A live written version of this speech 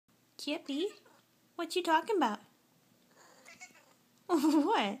Chippy? What you talking about?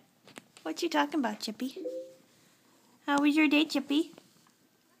 What? What you talking about, Chippy? How was your day, Chippy?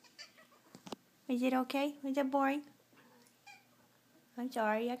 Is it okay? Was it boring? I'm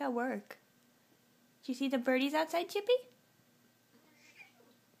sorry, I got work. Did you see the birdies outside, Chippy?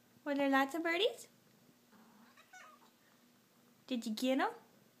 Were there lots of birdies? Did you get them?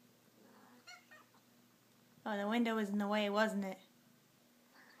 Oh, the window was in the way, wasn't it?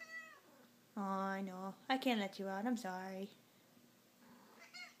 Oh, I know. I can't let you out. I'm sorry.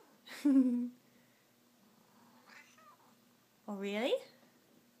 Oh, really?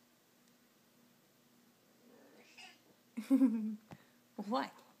 What?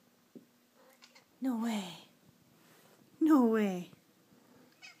 No way. No way.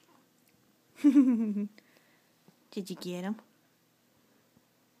 Did you get him?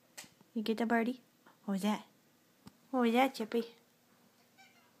 You get the birdie? What was that? What was that, Chippy?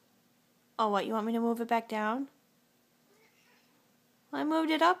 Oh, what? You want me to move it back down? Well, I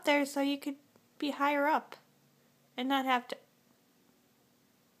moved it up there so you could be higher up and not have to...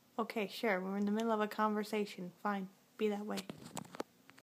 Okay, sure. We're in the middle of a conversation. Fine. Be that way.